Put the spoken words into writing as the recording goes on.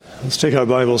Let's take our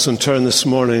Bibles and turn this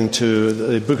morning to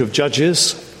the book of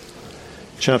Judges,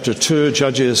 chapter 2,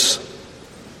 Judges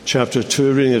chapter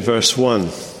 2, reading at verse 1.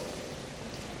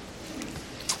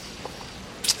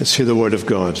 Let's hear the word of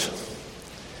God.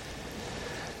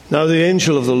 Now the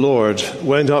angel of the Lord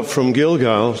went up from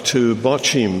Gilgal to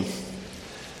Bochim,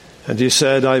 and he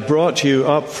said, I brought you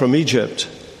up from Egypt,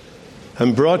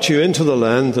 and brought you into the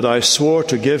land that I swore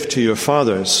to give to your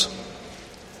fathers.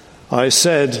 I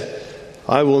said,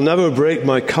 I will never break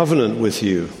my covenant with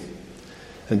you,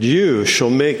 and you shall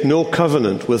make no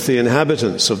covenant with the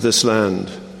inhabitants of this land.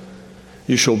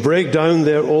 You shall break down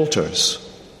their altars.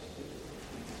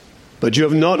 But you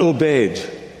have not obeyed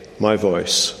my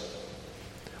voice.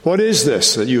 What is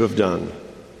this that you have done?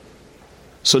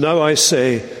 So now I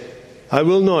say, I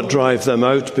will not drive them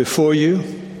out before you,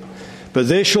 but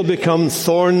they shall become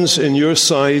thorns in your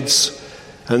sides,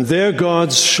 and their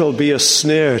gods shall be a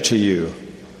snare to you.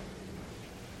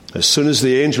 As soon as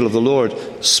the angel of the Lord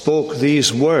spoke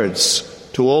these words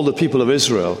to all the people of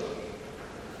Israel,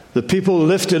 the people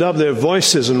lifted up their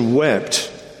voices and wept,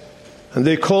 and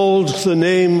they called the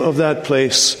name of that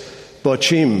place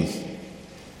Bochim,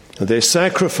 and they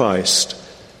sacrificed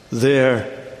there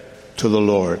to the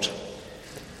Lord.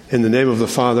 In the name of the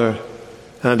Father,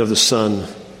 and of the Son,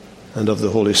 and of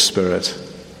the Holy Spirit.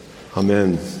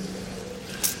 Amen.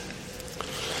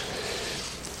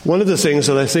 One of the things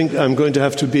that I think I'm going to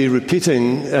have to be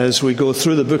repeating as we go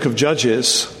through the book of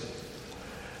Judges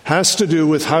has to do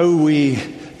with how we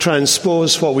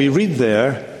transpose what we read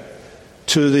there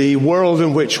to the world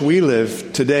in which we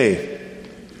live today.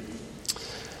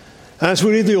 As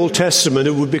we read the Old Testament,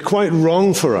 it would be quite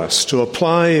wrong for us to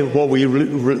apply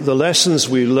the lessons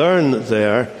we learn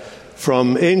there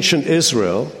from ancient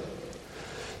Israel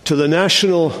to the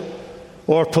national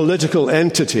or political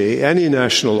entity, any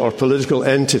national or political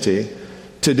entity,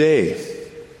 today.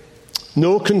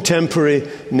 No contemporary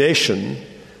nation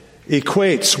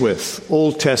equates with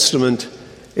Old Testament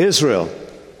Israel.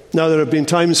 Now, there have been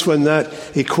times when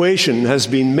that equation has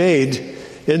been made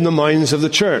in the minds of the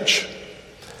church,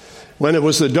 when it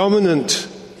was the dominant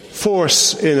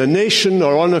force in a nation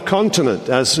or on a continent,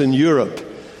 as in Europe.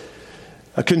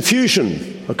 A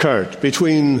confusion occurred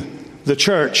between the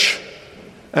church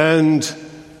and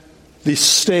the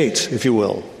state, if you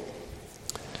will.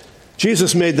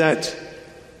 Jesus made that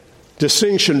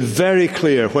distinction very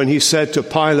clear when he said to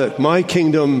Pilate, my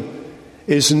kingdom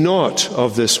is not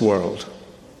of this world.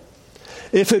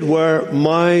 If it were,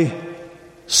 my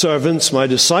servants, my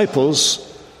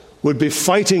disciples, would be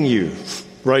fighting you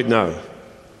right now.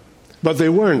 But they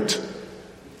weren't.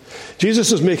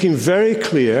 Jesus is making very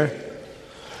clear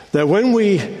that when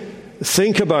we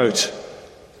think about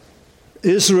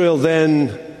Israel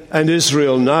then and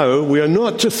Israel now, we are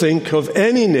not to think of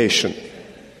any nation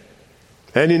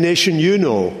you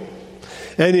know,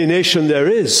 any nation there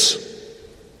is.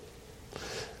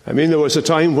 I mean, there was a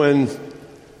time when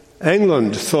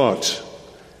England thought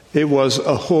it was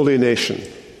a holy nation.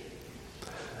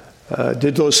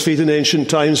 Did those feet in ancient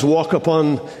times walk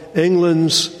upon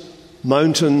England's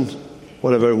mountain,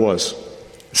 whatever it was?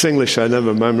 It's English, I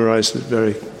never memorized it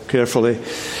very carefully.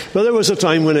 But there was a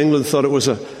time when England thought it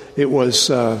was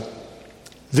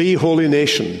the holy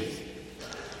nation.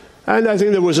 And I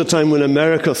think there was a time when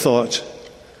America thought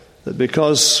that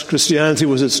because Christianity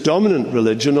was its dominant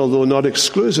religion, although not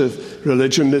exclusive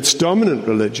religion, its dominant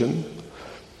religion,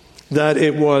 that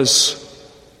it was,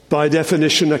 by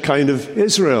definition, a kind of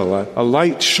Israel, a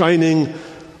light shining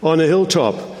on a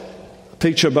hilltop. A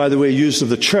picture, by the way, used of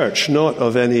the church, not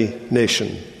of any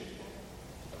nation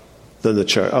than the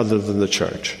church, other than the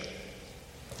church.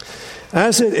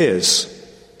 As it is,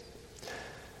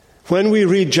 when we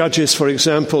read Judges, for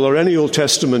example, or any Old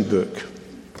Testament book,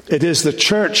 it is the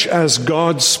church as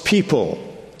God's people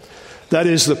that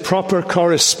is the proper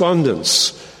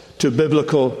correspondence to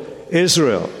biblical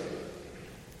Israel.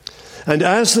 And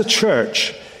as the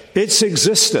church, its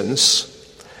existence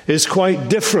is quite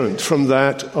different from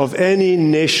that of any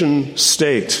nation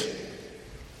state.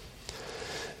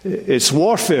 Its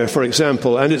warfare, for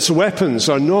example, and its weapons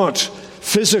are not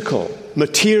physical,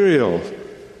 material,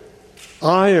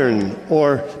 iron,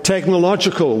 or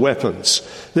technological weapons.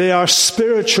 They are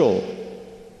spiritual.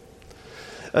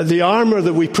 The armor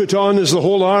that we put on is the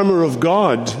whole armor of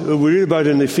God, we read about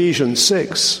in Ephesians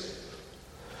 6.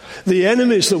 The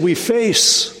enemies that we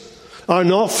face are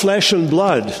not flesh and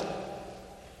blood.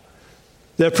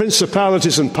 They're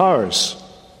principalities and powers.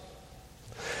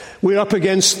 We're up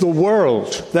against the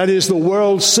world. That is the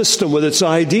world system with its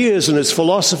ideas and its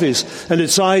philosophies and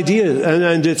its ideas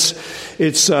and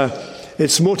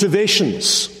its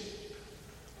motivations.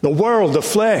 The world, the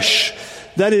flesh,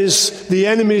 That is, the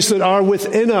enemies that are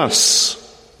within us,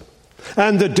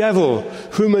 and the devil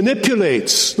who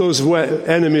manipulates those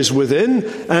enemies within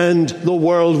and the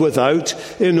world without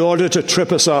in order to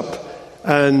trip us up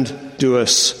and do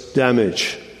us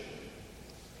damage.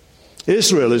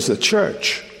 Israel is the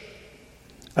church.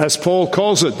 As Paul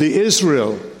calls it, the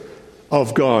Israel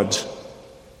of God.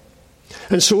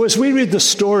 And so as we read the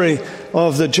story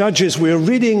of the Judges, we are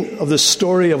reading of the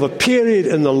story of a period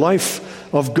in the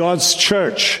life of God's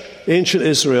church, ancient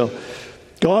Israel,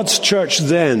 God's church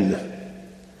then,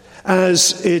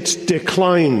 as it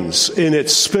declines in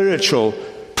its spiritual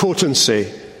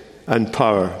potency and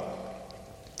power.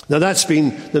 Now that's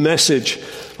been the message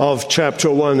of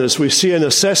chapter 1 as we see an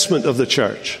assessment of the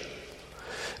church.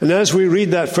 And as we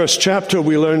read that first chapter,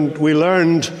 we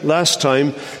learned last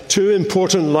time two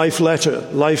important life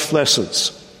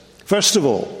lessons. First of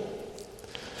all,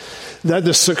 that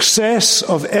the success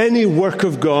of any work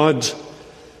of God,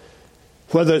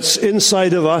 whether it's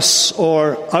inside of us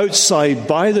or outside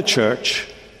by the church,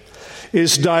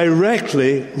 is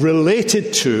directly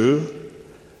related to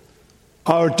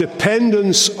our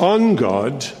dependence on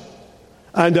God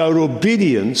and our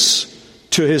obedience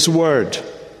to His Word.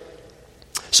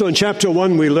 So in chapter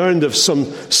 1 we learned of some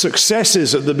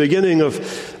successes at the beginning of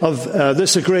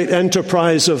this great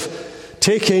enterprise of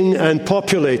taking and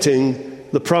populating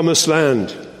the promised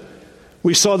land.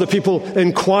 We saw the people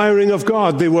inquiring of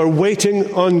God. They were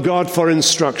waiting on God for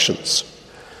instructions.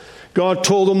 God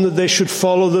told them that they should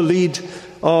follow the lead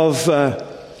of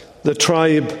the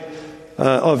tribe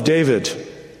of David.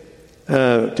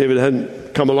 David hadn't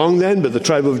come along then, but the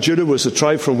tribe of Judah was the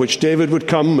tribe from which David would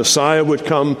come, Messiah would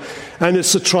come, and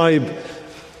it's the tribe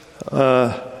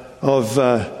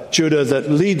of Judah that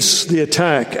leads the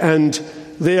attack, and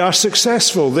they are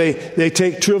successful. They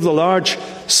take two of the large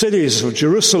cities of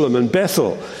Jerusalem and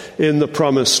Bethel in the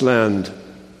promised land.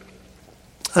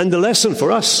 And the lesson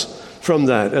for us from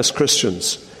that as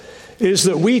Christians is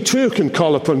that we too can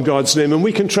call upon God's name, and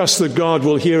we can trust that God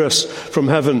will hear us from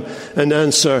heaven and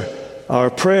answer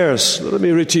our prayers. Let me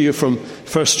read to you from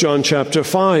 1 John chapter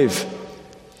 5.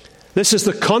 This is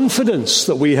the confidence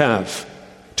that we have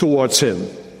towards Him,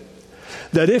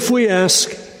 that if we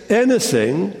ask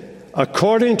anything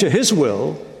according to His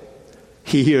will,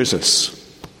 He hears us.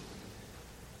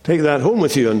 Take that home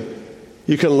with you, and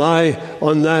you can lie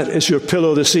on that as your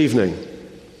pillow this evening.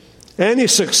 Any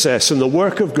success in the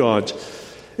work of God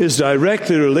is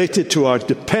directly related to our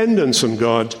dependence on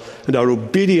God and our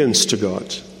obedience to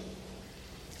God.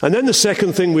 And then the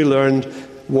second thing we learned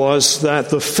was that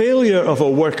the failure of a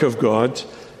work of God,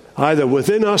 either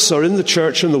within us or in the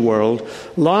church and the world,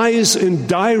 lies in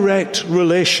direct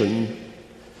relation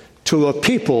to a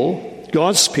people,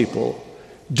 God's people,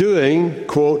 doing,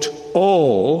 quote,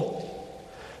 all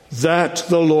that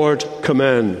the Lord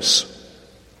commands.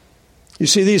 You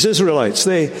see, these Israelites,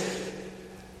 they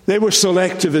were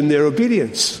selective in their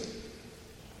obedience.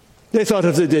 They thought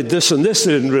if they did this and this,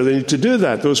 they didn't really need to do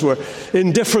that. Those were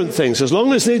indifferent things. As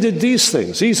long as they did these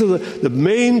things, these are the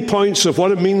main points of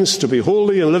what it means to be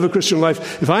holy and live a Christian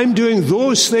life. If I'm doing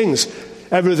those things,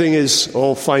 everything is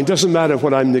all fine. Doesn't matter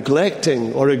what I'm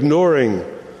neglecting or ignoring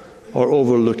or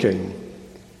overlooking.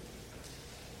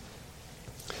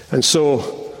 And so,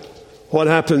 what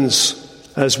happens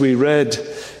as we read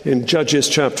in Judges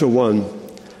chapter 1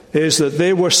 is that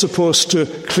they were supposed to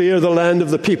clear the land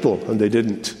of the people, and they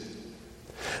didn't.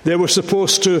 They were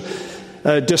supposed to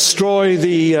destroy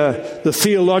the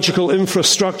theological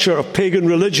infrastructure of pagan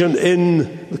religion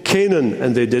in Canaan,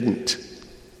 and they didn't.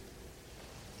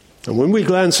 And when we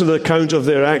glance at the account of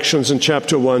their actions in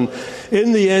chapter 1,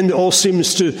 in the end, all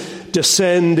seems to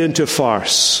descend into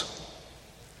farce.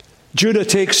 Judah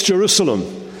takes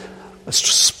Jerusalem. A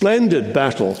splendid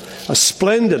battle, a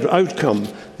splendid outcome.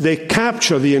 They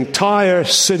capture the entire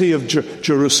city of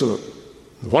Jerusalem.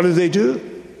 What do?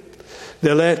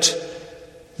 They let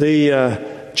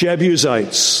the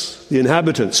Jebusites, the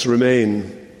inhabitants,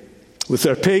 remain with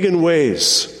their pagan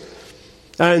ways.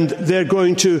 And they're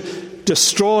going to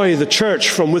destroy the church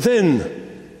from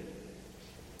within.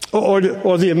 Or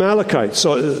the Amalekites,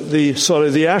 or the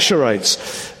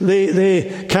Asherites.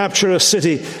 They capture a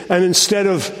city, and instead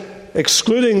of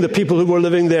excluding the people who were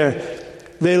living there,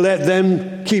 they let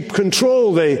them keep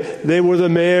control. They were the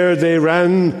mayor, they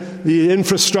ran the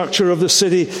infrastructure of the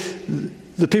city.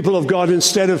 The people of God,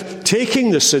 instead of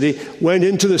taking the city, went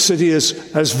into the city as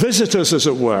visitors, as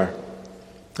it were.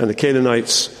 And the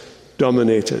Canaanites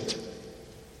dominated.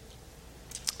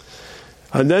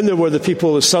 And then there were the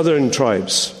people,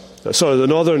 the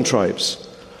northern tribes.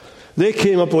 They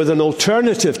came up with an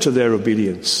alternative to their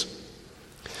obedience.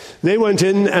 They went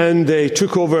in and they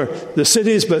took over the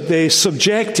cities, but they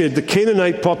subjected the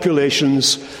Canaanite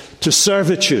populations to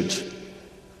servitude.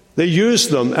 They used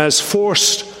them as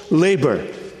forced labor.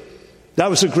 That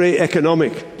was a great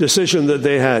economic decision that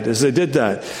they had as they did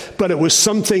that. But it was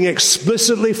something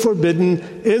explicitly forbidden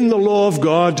in the law of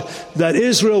God that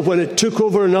Israel, when it took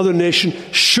over another nation,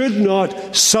 should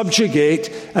not subjugate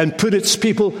and put its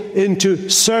people into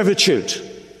servitude.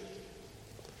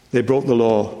 They broke the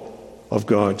law of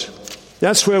God.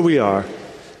 That's where we are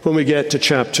when we get to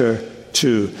chapter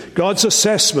 2. God's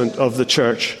assessment of the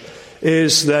church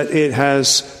is that it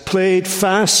has played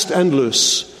fast and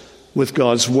loose with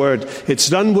God's word. It's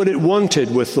done what it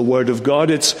wanted with the word of God.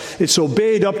 It's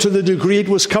obeyed up to the degree it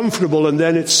was comfortable, and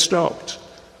then it's stopped.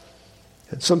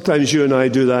 And sometimes you and I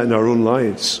do that in our own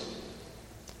lives.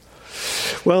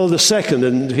 Well, the second,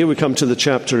 and here we come to the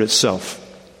chapter itself,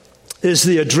 is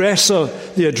the address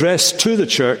to the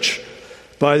church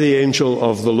by the angel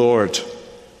of the Lord.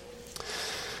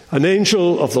 An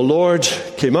angel of the Lord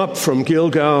came up from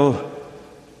Gilgal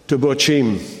to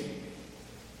Bochim.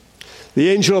 The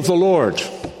angel of the Lord.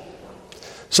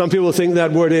 Some people think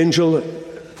that word angel,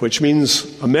 which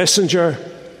means a messenger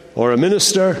or a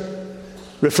minister,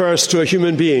 refers to a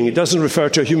human being. It doesn't refer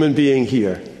to a human being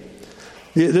here.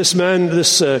 This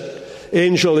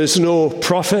angel is no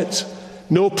prophet.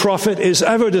 No prophet is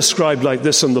ever described like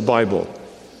this in the Bible.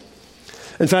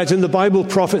 In fact, in the Bible,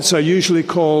 prophets are usually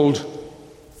called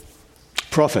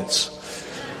prophets.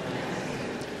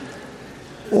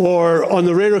 Or on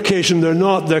the rare occasion they're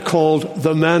not, they're called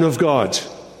the man of God.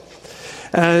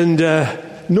 And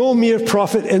no mere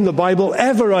prophet in the Bible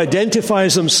ever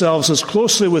identifies themselves as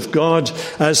closely with God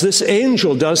as this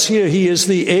angel does here. He is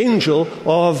the angel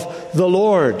of the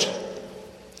Lord.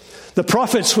 The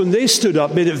prophets, when they stood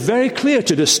up, made it very clear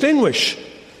to distinguish.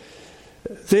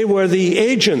 They were the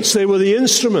agents, they were the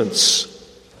instruments.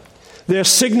 Their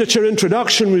signature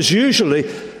introduction was usually,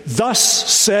 "Thus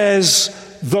says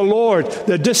the Lord."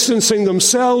 They're distancing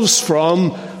themselves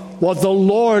from what the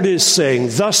Lord is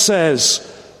saying. "Thus says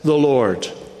the Lord."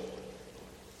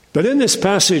 But in this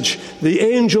passage, the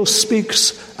angel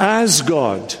speaks as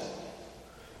God.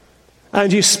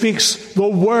 And he speaks the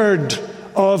word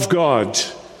of God,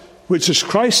 which is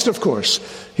Christ, of course.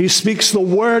 He speaks the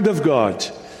word of God,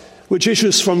 which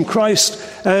issues from Christ,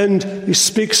 and he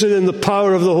speaks it in the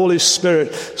power of the Holy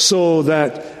Spirit, so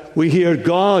that we hear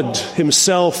God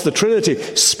himself, the Trinity,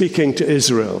 speaking to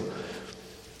Israel.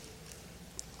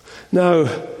 Now,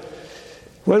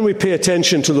 when we pay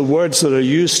attention to the words that are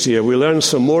used here, we learn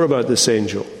some more about this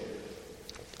angel.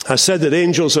 I said that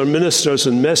angels are ministers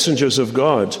and messengers of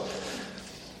God.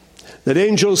 That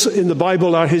angels in the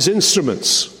Bible are his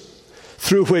instruments,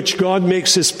 through which God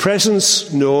makes his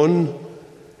presence known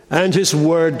and his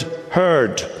word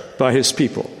heard by his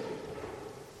people.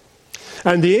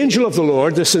 And the angel of the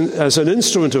Lord, this as an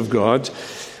instrument of God,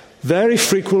 very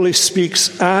frequently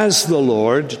speaks as the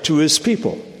Lord to his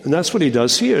people. And that's what he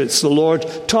does here. It's the Lord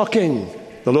talking,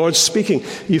 the Lord speaking.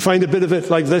 You find a bit of it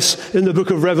like this in the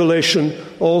book of Revelation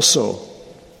also.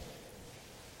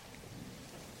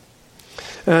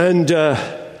 And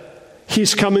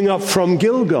he's coming up from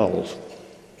Gilgal.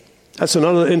 That's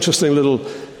another interesting little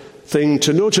thing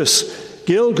to notice.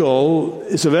 Gilgal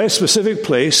is a very specific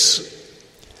place.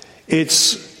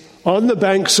 It's on the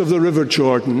banks of the River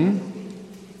Jordan.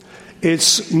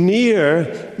 It's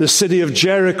near the city of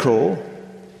Jericho.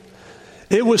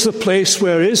 It was the place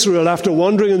where Israel, after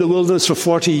wandering in the wilderness for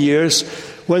 40 years,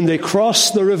 when they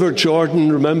crossed the River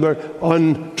Jordan, remember,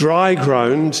 on dry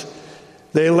ground,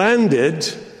 they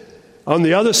landed on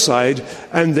the other side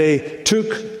and they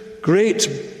took great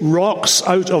rocks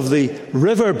out of the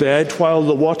riverbed while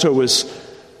the water was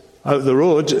out the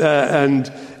road,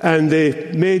 and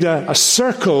they made a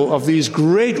circle of these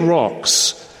great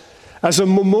rocks as a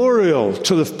memorial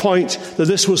to the point that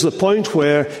this was the point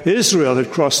where Israel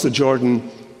had crossed the Jordan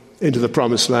into the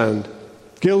Promised Land,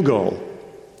 Gilgal.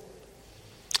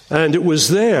 And it was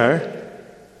there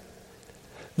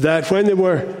that when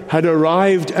they had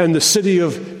arrived in the city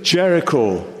of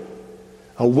Jericho,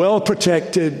 a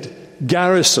well-protected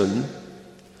garrison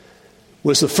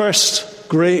was the first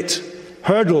great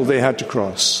hurdle they had to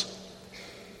cross.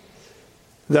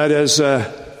 That as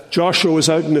Joshua was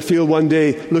out in the field one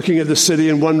day looking at the city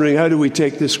and wondering, how do we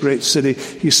take this great city?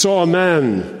 He saw a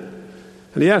man,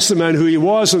 and he asked the man who he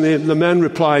was, and the man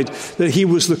replied that he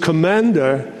was the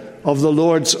commander of the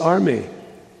Lord's army.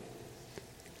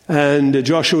 And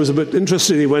Joshua was a bit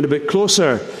interested. He went a bit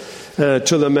closer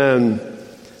to the man,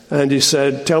 and he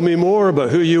said, "Tell me more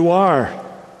about who you are."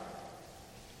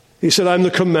 He said, "I'm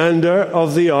the commander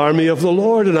of the army of the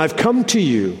Lord, and I've come to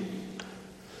you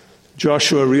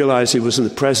Joshua realized he was in the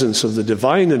presence of the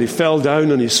divine, and he fell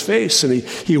down on his face and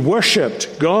he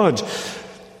worshipped God.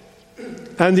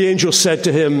 And the angel said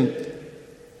to him,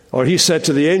 or he said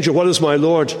to the angel, "What does my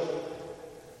Lord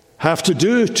have to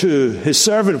do to his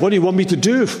servant? What do you want me to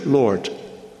do, Lord?"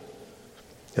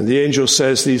 And the angel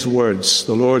says these words,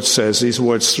 the Lord says these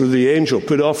words through the angel,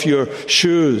 "Put off your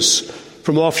shoes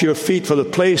from off your feet, for the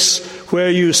place where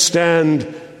you stand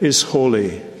is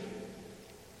holy."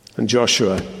 And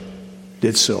Joshua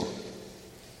did so.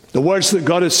 The words that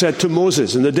God had said to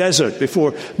Moses in the desert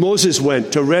before Moses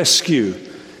went to rescue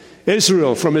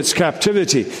Israel from its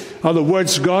captivity are the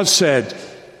words God said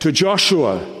to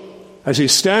Joshua as he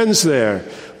stands there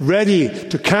ready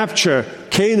to capture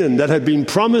Canaan that had been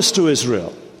promised to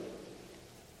Israel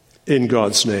in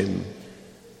God's name.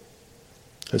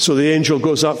 And so the angel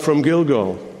goes up from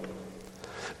Gilgal,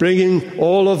 bringing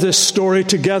all of this story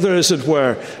together, as it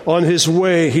were. On his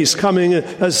way, he's coming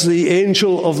as the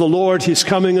angel of the Lord. He's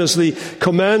coming as the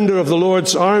commander of the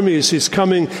Lord's armies. He's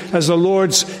coming as the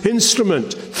Lord's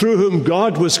instrument through whom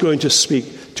God was going to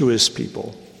speak to his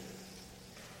people.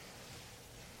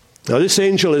 Now, this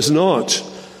angel is not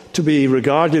to be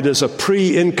regarded as a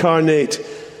pre-incarnate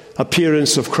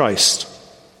appearance of Christ,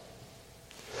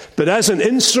 but as an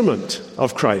instrument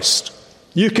of Christ.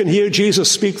 You can hear Jesus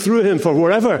speak through him, for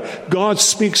wherever God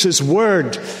speaks his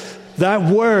word, that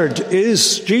word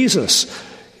is Jesus.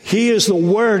 He is the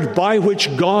word by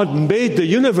which God made the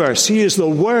universe. He is the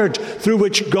word through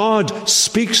which God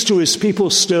speaks to his people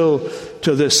still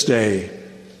to this day.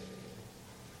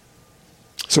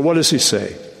 So what does he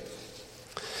say?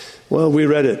 Well, we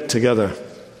read it together.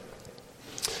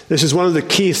 This is one of the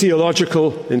key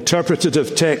theological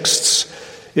interpretative texts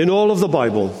in all of the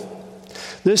Bible.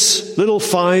 This little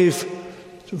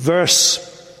 5-verse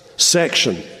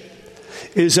section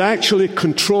is actually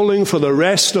controlling for the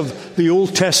rest of the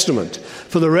Old Testament,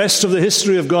 for the rest of the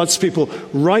history of God's people,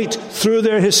 right through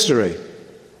their history.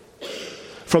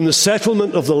 From the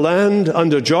settlement of the land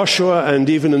under Joshua and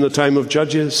even in the time of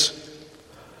Judges,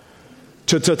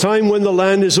 to the time when the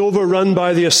land is overrun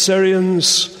by the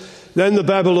Assyrians, then the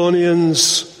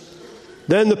Babylonians,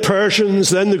 then the Persians,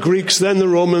 then the Greeks, then the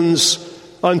Romans,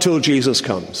 until Jesus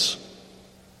comes.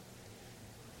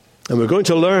 And we're going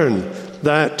to learn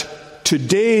that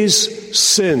today's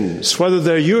sins, whether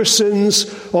they're your sins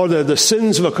or they're the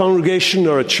sins of a congregation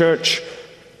or a church,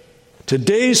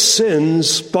 today's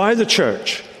sins by the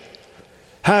church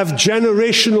have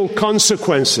generational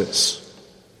consequences.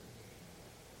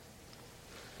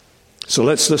 So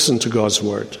let's listen to God's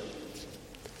word.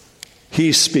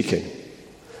 He's speaking.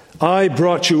 "I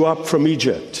brought you up from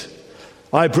Egypt.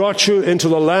 I brought you into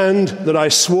the land that I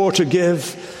swore to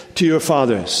give to your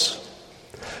fathers.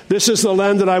 This is the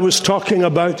land that I was talking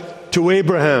about to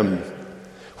Abraham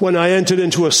when I entered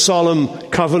into a solemn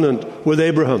covenant with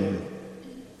Abraham.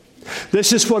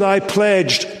 This is what I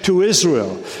pledged to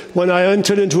Israel when I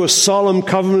entered into a solemn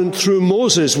covenant through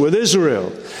Moses with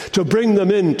Israel to bring them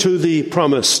into the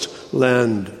promised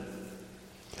land."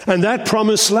 And that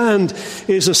promised land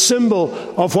is a symbol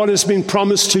of what has been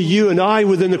promised to you and I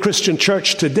within the Christian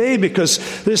church today, because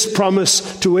this promise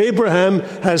to Abraham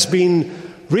has been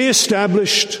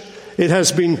reestablished. It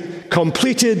has been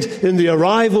completed in the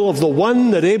arrival of the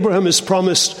one that Abraham has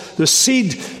promised, the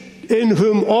seed in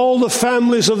whom all the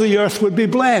families of the earth would be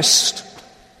blessed.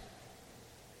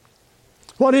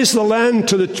 What is the land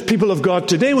to the people of God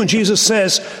today when Jesus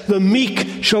says, "The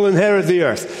meek shall inherit the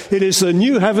earth"? It is the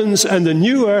new heavens and the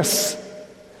new earth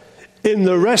in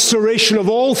the restoration of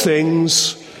all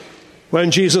things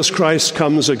when Jesus Christ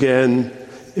comes again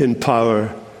in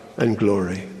power and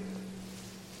glory.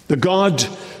 The God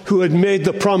who had made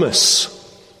the promise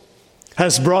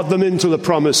has brought them into the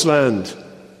promised land.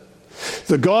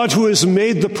 The God who has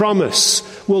made the promise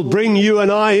will bring you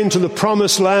and I into the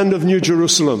promised land of New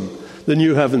Jerusalem, the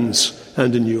new heavens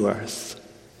and the new earth.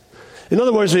 In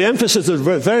other words, the emphasis at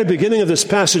the very beginning of this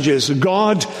passage is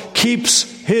God keeps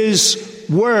his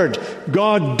word.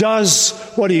 God does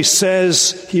what he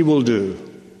says he will do.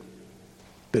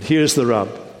 But here's the rub.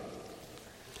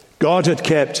 God had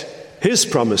kept his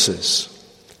promises.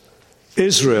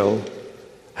 Israel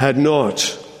had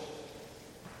not.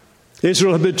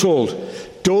 Israel had been told,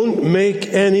 don't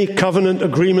make any covenant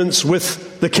agreements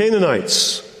with the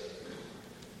Canaanites.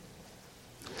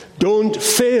 Don't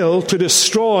fail to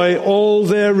destroy all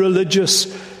their religious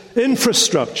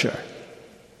infrastructure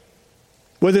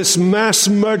with its mass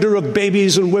murder of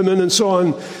babies and women and so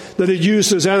on that it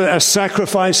used as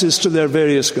sacrifices to their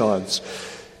various gods.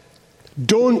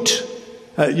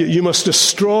 You must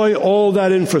destroy all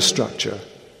that infrastructure.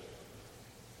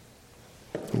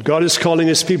 God is calling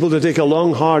his people to take a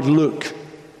long, hard look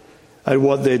at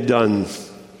what they'd done.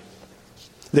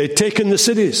 They'd taken the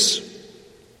cities,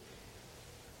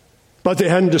 but they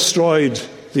hadn't destroyed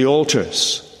the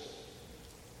altars.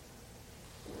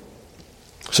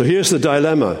 So here's the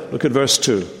dilemma. Look at verse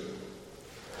 2.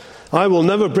 I will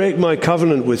never break my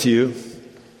covenant with you,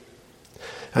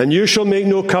 and you shall make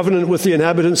no covenant with the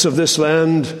inhabitants of this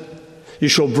land. You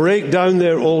shall break down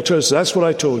their altars. That's what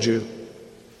I told you.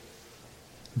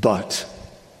 But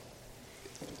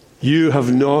you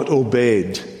have not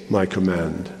obeyed my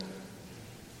command.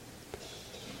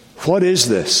 What is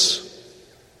this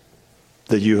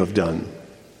that you have done?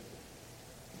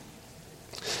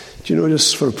 Do you know,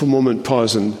 just for a moment,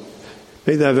 pause and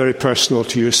make that very personal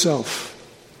to yourself,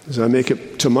 as I make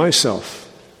it to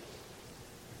myself.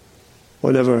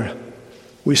 Whenever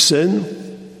we sin,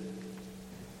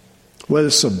 whether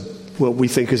it's what we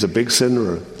think is a big sin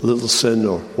or a little sin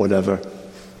or whatever,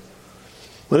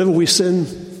 whenever we sin,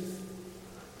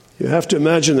 you have to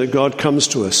imagine that God comes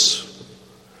to us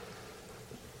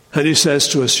and he says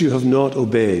to us, you have not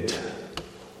obeyed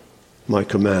my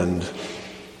command.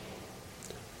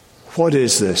 What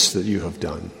is this that you have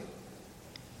done?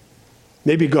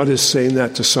 Maybe God is saying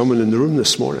that to someone in the room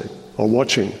this morning or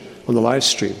watching on the live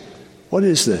stream. What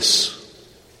is this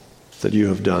that you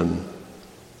have done?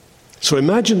 So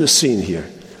imagine the scene here.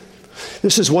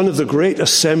 This is one of the great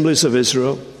assemblies of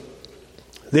Israel.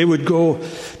 They would go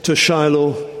to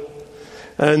Shiloh,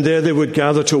 and there they would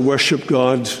gather to worship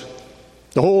God.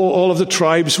 All of the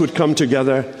tribes would come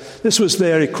together. This was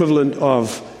their equivalent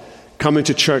of coming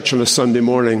to church on a Sunday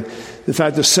morning. In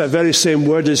fact, the very same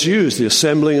word is used, the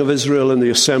assembling of Israel and the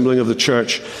assembling of the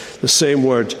church. The same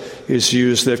word is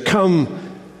used. They've come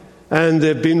and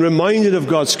they've been reminded of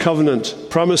God's covenant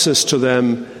promises to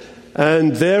them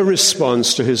and their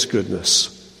response to his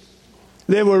goodness.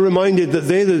 They were reminded that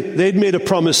they'd made a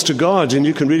promise to God, and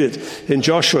you can read it in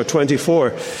Joshua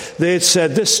 24. They had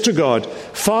said this to God,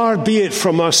 far be it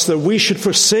from us that we should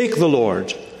forsake the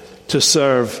Lord to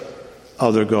serve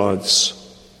other gods.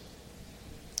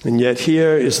 And yet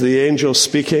here is the angel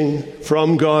speaking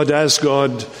from God as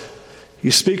God.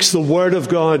 He speaks the word of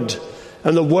God,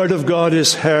 and the word of God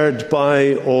is heard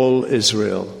by all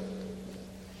Israel.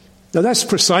 Now that's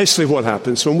precisely what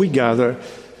happens when we gather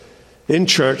in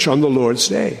church on the Lord's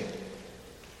Day.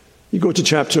 You go to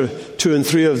chapter 2 and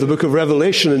 3 of the book of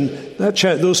Revelation, and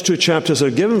those two chapters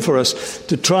are given for us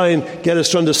to try and get us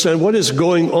to understand what is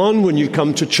going on when you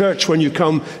come to church, when you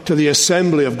come to the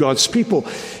assembly of God's people.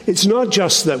 It's not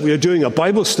just that we are doing a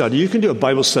Bible study. You can do a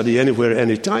Bible study anywhere,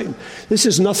 anytime. This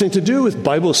has nothing to do with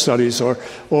Bible studies or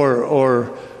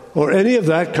any of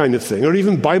that kind of thing, or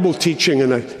even Bible teaching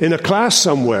in a class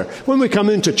somewhere. When we come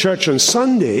into church on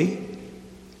Sunday,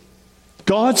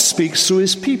 God speaks through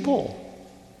his people.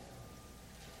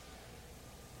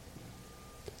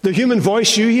 The human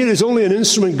voice you hear is only an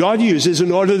instrument God uses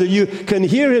in order that you can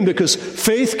hear him, because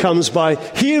faith comes by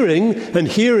hearing, and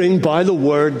hearing by the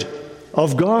word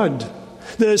of God.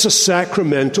 There is a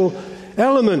sacramental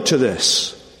element to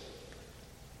this.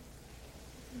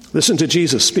 Listen to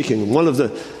Jesus speaking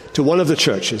to one of the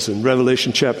churches in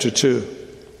Revelation chapter 2.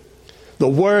 The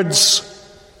words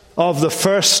of the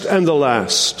first and the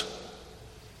last.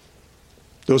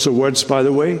 Those are words, by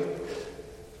the way,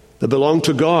 that belong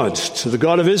to God, to the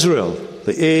God of Israel,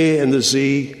 the A and the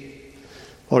Z,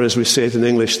 or as we say it in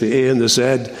English, the A and the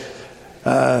Z,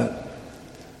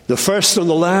 the first and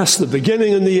the last, the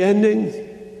beginning and the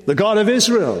ending, the God of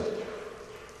Israel.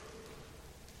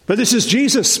 But this is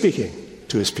Jesus speaking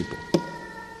to his people.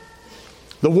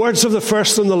 The words of the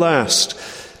first and the last.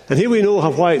 And here we know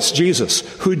why it's Jesus,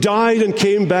 who died and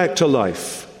came back to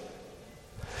life.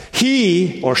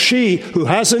 He or she who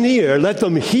has an ear, let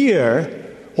them hear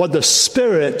what the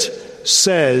Spirit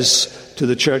says to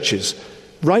the churches.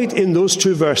 Right in those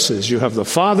two verses, you have the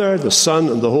Father, the Son,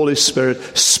 and the Holy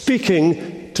Spirit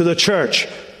speaking to the church,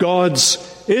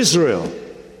 God's Israel,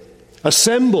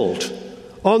 assembled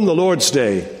on the Lord's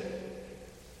Day.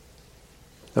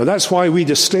 Now that's why we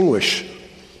distinguish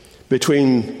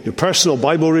between your personal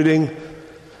Bible reading,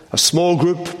 a small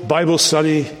group Bible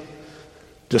study,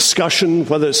 discussion,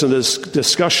 whether it's in a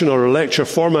discussion or a lecture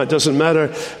format, doesn't matter,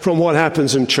 from what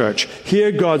happens in church. Here,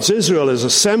 God's Israel is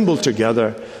assembled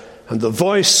together, and the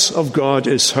voice of God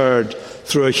is heard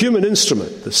through a human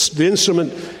instrument. The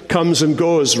instrument comes and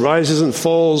goes, rises and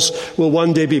falls, will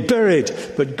one day be buried,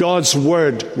 but God's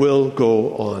word will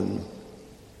go on.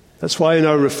 That's why in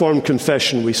our Reformed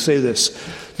confession we say this: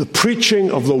 the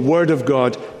preaching of the word of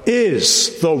God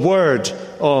is the word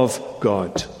of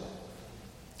God.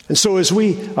 And so as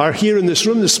we are here in this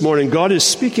room this morning, God is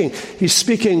speaking. He's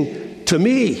speaking to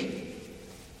me.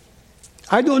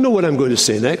 I don't know what I'm going to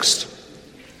say next,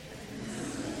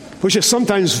 which is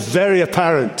sometimes very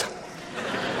apparent.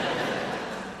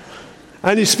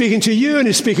 And he's speaking to you and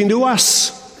he's speaking to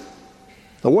us.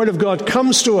 The Word of God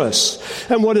comes to us.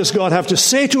 And what does God have to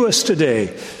say to us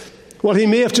today? Well, he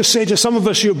may have to say to some of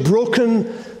us, you've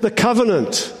broken the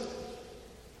covenant.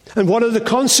 And what are the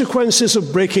consequences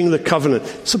of breaking the covenant?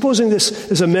 Supposing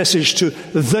this is a message to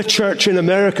the church in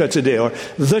America today, or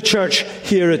the church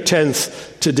here at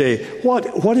 10th today.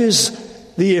 What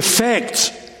is the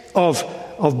effect of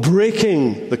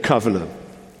breaking the covenant?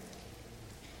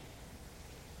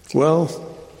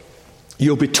 Well,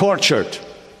 you'll be tortured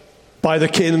by the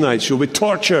Canaanites. You'll be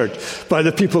tortured by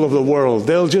the people of the world.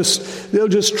 They'll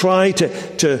just try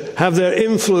to have their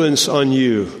influence on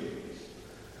you.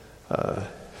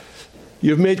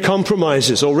 You've made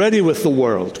compromises already with the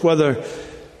world, whether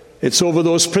it's over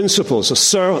those principles,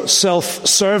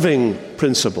 self-serving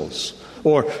principles,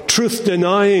 or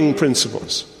truth-denying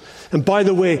principles. And by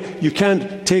the way, you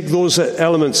can't take those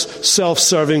elements,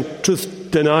 self-serving,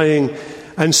 truth-denying,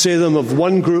 and say them of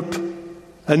one group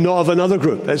and not of another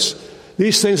group.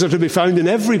 These things are to be found in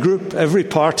every group, every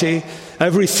party,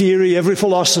 every theory, every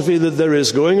philosophy that there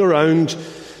is going around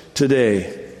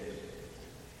today.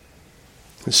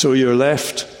 And so you're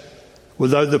left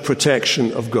without the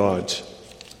protection of God.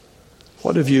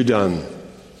 What have you done?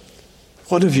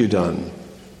 What have you done?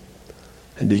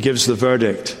 And he gives the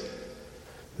verdict.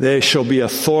 They shall be a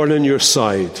thorn in your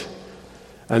side,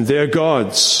 and their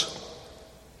gods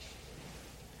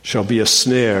shall be a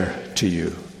snare to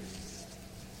you.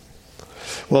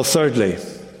 Well, thirdly,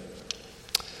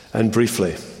 and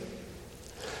briefly,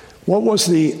 what was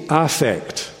the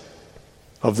affect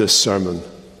of this sermon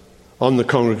on the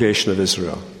congregation of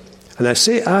Israel? And I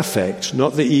say affect,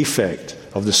 not the effect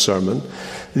of the sermon.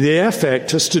 The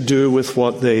affect has to do with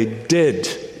what they did.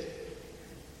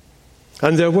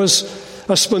 And there was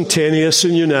a spontaneous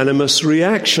and unanimous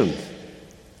reaction.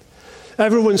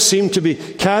 Everyone seemed to be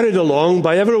carried along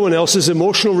by everyone else's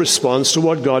emotional response to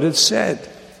what God had said.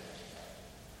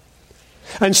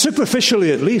 And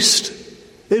superficially, at least,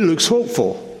 it looks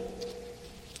hopeful.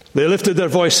 They lifted their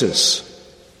voices.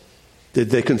 Did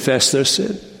they confess their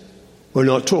sin? We're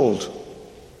not told,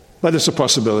 but it's a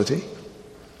possibility.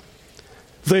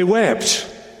 They wept.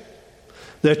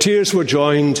 Their tears were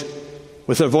joined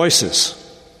with their voices.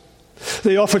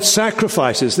 They offered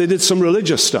sacrifices. They did some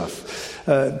religious stuff.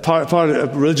 Part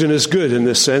of religion is good in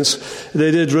this sense.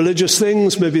 They did religious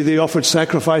things. Maybe they offered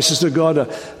sacrifices to God,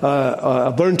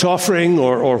 a burnt offering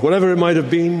or whatever it might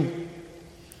have been.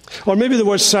 Or maybe the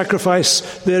word sacrifice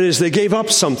there is they gave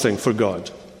up something for God.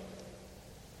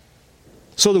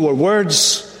 So there were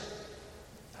words,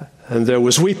 and there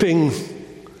was weeping,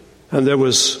 and there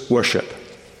was worship.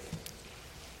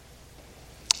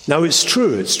 Now it's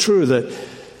true that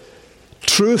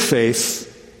true faith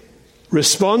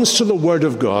responds to the Word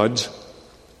of God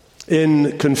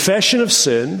in confession of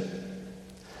sin,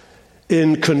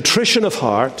 in contrition of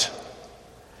heart,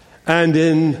 and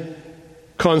in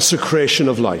consecration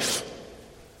of life.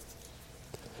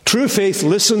 True faith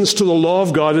listens to the law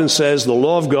of God and says, the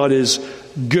law of God is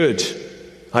good.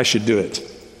 I should do it.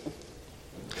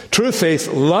 True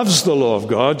faith loves the law of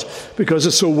God because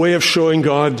it's a way of showing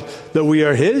God that we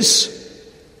are His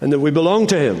and that we belong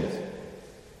to Him.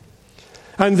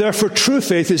 And therefore true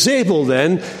faith is able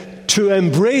then to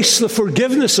embrace the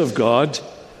forgiveness of God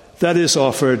that is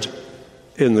offered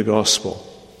in the gospel.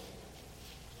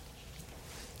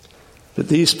 But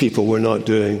these people were not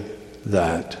doing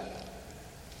that.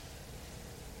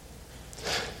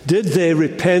 Did they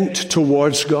repent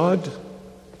towards God?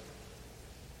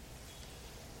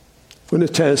 I'm going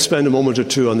to spend a moment or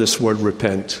two on this word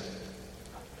repent.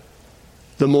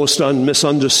 The most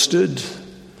misunderstood,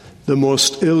 the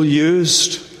most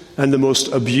ill-used, and the most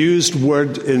abused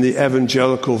word in the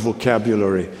evangelical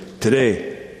vocabulary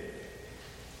today.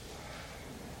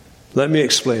 Let me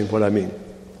explain what I mean.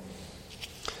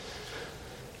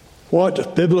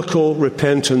 What biblical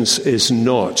repentance is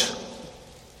not.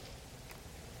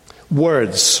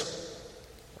 Words,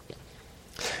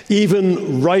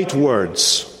 even right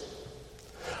words,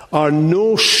 are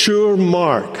no sure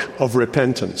mark of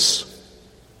repentance.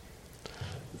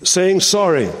 Saying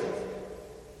sorry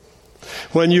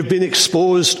when you've been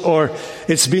exposed or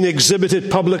it's been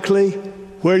exhibited publicly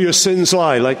where your sins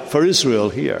lie, like for Israel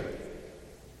here.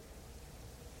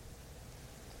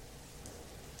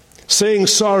 Saying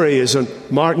sorry is a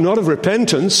mark not of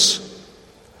repentance,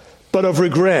 but of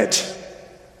regret.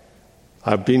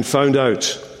 I've been found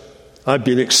out. I've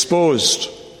been exposed.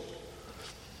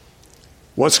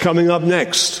 What's coming up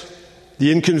next?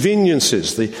 the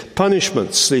inconveniences, the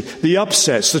punishments, the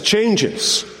upsets, the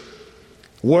changes.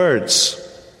 Words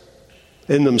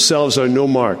in themselves are no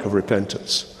mark of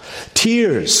repentance.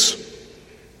 Tears,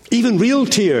 even real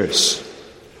tears,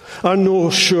 are no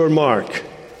sure mark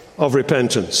of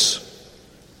repentance.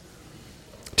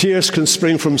 Tears can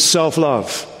spring from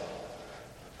self-love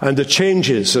and the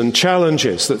changes and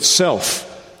challenges that self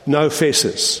now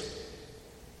faces.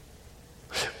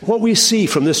 What we see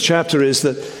from this chapter is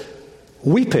that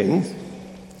weeping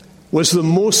was the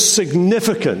most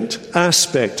significant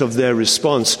aspect of their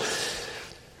response.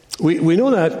 We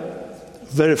know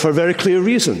that for a very clear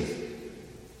reason.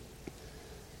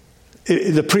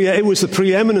 It was the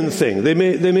preeminent thing. They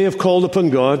may have called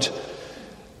upon God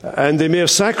and they may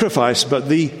have sacrificed, but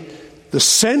the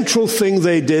central thing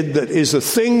they did, that is the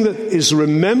thing that is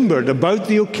remembered about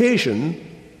the occasion,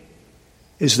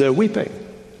 is their weeping.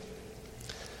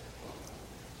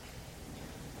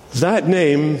 That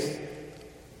name,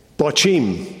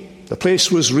 Bochim, the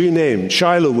place was renamed.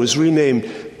 Shiloh was renamed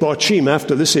Bochim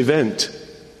after this event.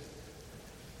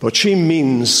 Bochim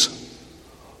means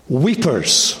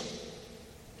weepers.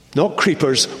 Not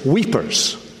creepers,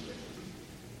 weepers.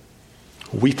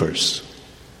 Weepers.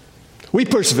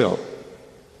 Weepersville.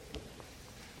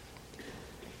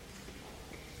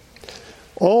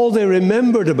 All they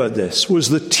remembered about this was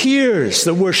the tears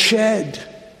that were shed,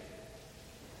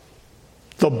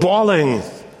 the bawling.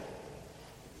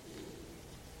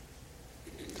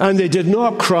 And they did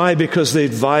not cry because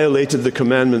they'd violated the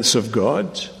commandments of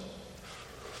God.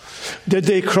 Did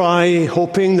they cry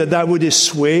hoping that would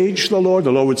assuage the Lord?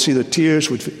 The Lord would see the tears.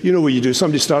 You know what you do?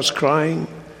 Somebody starts crying.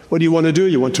 What do you want to do?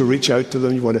 You want to reach out to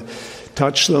them. You want to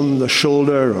touch them, the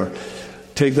shoulder, or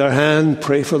take their hand,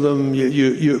 pray for them.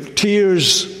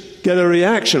 Tears get a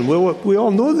reaction. We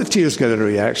all know that tears get a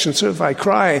reaction. So if I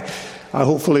cry, I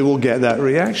hopefully will get that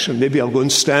reaction. Maybe I'll go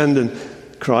and stand and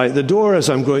cry at the door as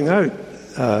I'm going out.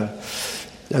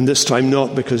 And this time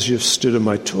not because you've stood on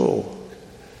my toe.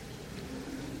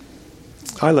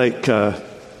 I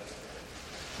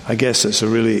guess it's a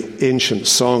really ancient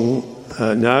song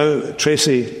now.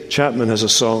 Tracy Chapman has a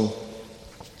song,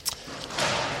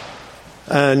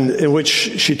 and in which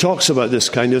she talks about this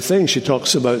kind of thing. She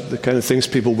talks about the kind of things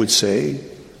people would say.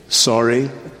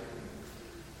 Sorry.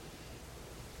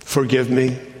 Forgive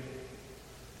me.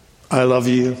 I love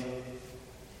you.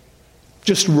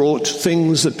 Just wrote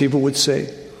things that people would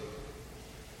say.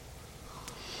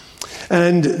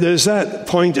 And there's that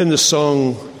point in the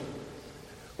song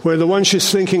where the one she's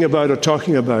thinking about or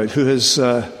talking about, who has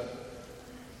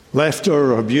left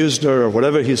her or abused her or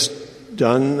whatever he's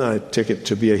done, I take it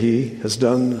to be a he, has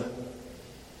done.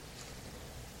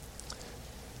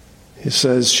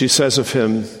 She says of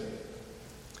him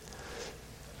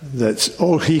that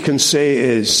all he can say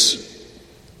is,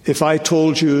 if I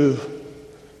told you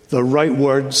the right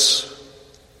words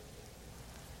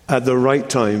at the right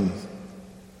time,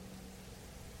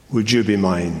 would you be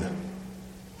mine?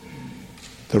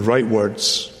 The right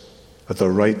words at the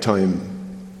right time,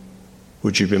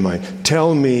 would you be mine?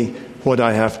 Tell me what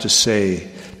I have to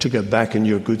say to get back in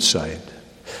your good side.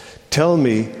 Tell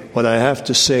me what I have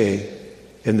to say,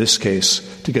 in this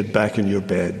case, to get back in your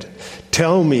bed.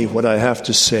 Tell me what I have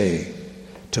to say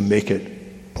to make it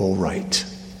all right.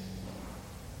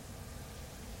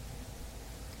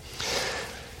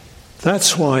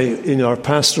 That's why in our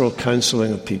pastoral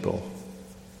counseling of people,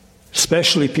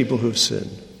 especially people who've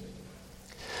sinned,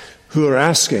 who are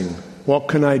asking, what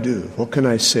can I do? What can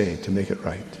I say to make it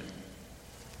right?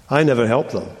 I never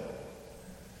help them.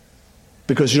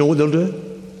 Because you know what they'll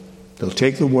do? They'll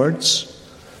take the words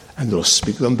and they'll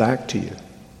speak them back to you.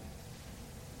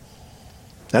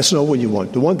 That's not what you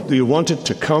want. You want it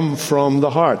to come from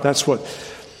the heart. That's what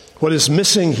is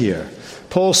missing here.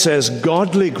 Paul says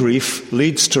godly grief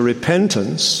leads to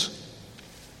repentance.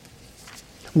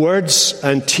 Words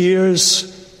and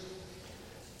tears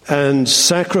and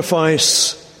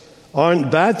sacrifice aren't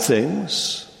bad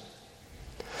things,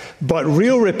 but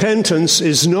real repentance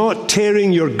is not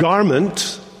tearing your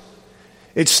garment,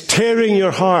 it's tearing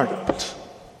your heart.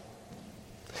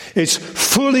 It's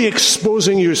fully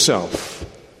exposing yourself.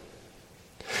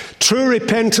 True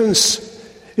repentance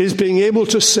is being able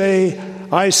to say,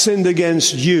 I sinned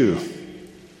against you.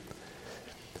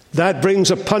 That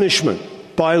brings a punishment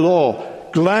by law.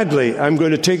 Gladly, I'm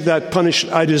going to take that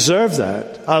punishment. I deserve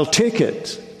that. I'll take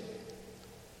it.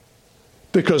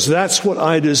 Because that's what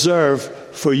I deserve,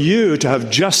 for you to have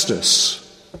justice.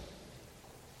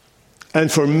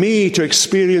 And for me to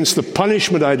experience the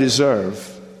punishment I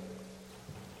deserve.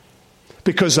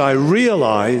 Because I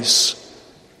realize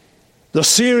the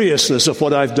seriousness of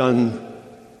what I've done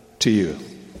to you.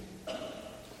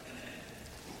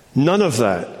 None of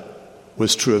that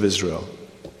was true of Israel.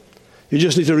 You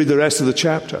just need to read the rest of the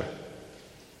chapter.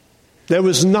 There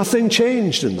was nothing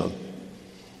changed in them.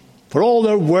 For all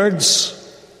their words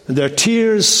and their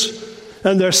tears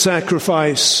and their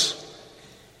sacrifice,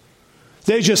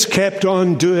 they just kept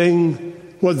on doing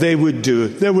what they would do.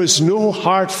 There was no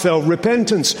heartfelt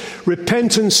repentance.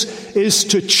 Repentance is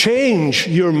to change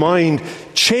your mind,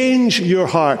 change your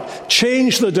heart,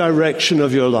 change the direction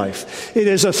of your life. It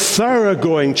is a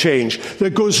thoroughgoing change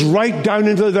that goes right down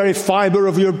into the very fiber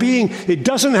of your being. It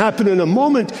doesn't happen in a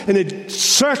moment, and it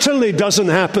certainly doesn't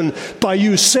happen by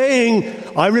you saying,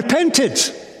 I repented.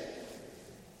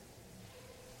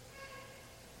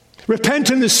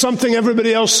 Repentance is something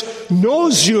everybody else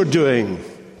knows you're doing.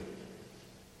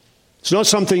 It's not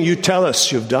something you tell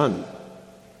us you've done.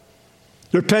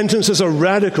 Repentance is a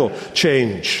radical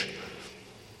change.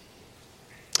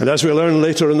 And as we learn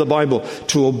later in the Bible,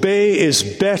 to obey is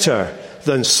better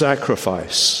than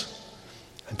sacrifice,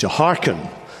 and to hearken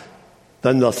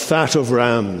than the fat of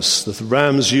rams, the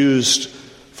rams used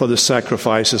for the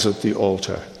sacrifices at the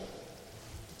altar.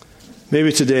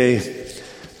 Maybe today,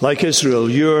 like Israel,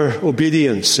 your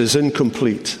obedience is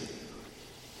incomplete.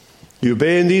 You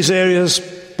obey in these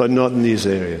areas, but not in these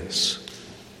areas.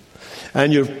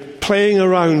 And you're playing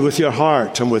around with your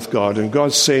heart and with God, and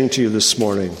God's saying to you this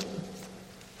morning,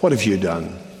 what have you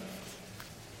done?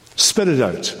 Spit it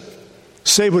out.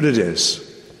 Say what it is.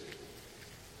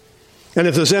 And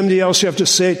if there's anybody else you have to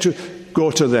say to,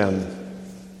 go to them.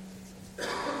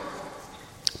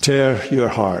 Tear your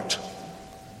heart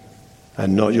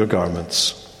and not your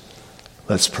garments.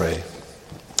 Let's pray.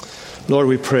 Lord,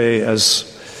 we pray as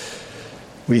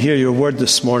we hear your word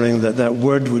this morning, that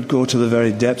word would go to the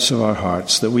very depths of our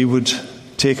hearts, that we would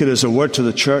take it as a word to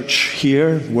the church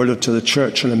here, a word to the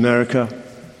church in America,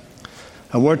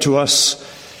 a word to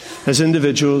us as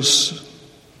individuals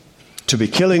to be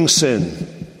killing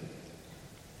sin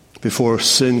before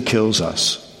sin kills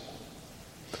us.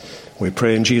 We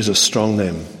pray in Jesus' strong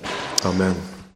name. Amen.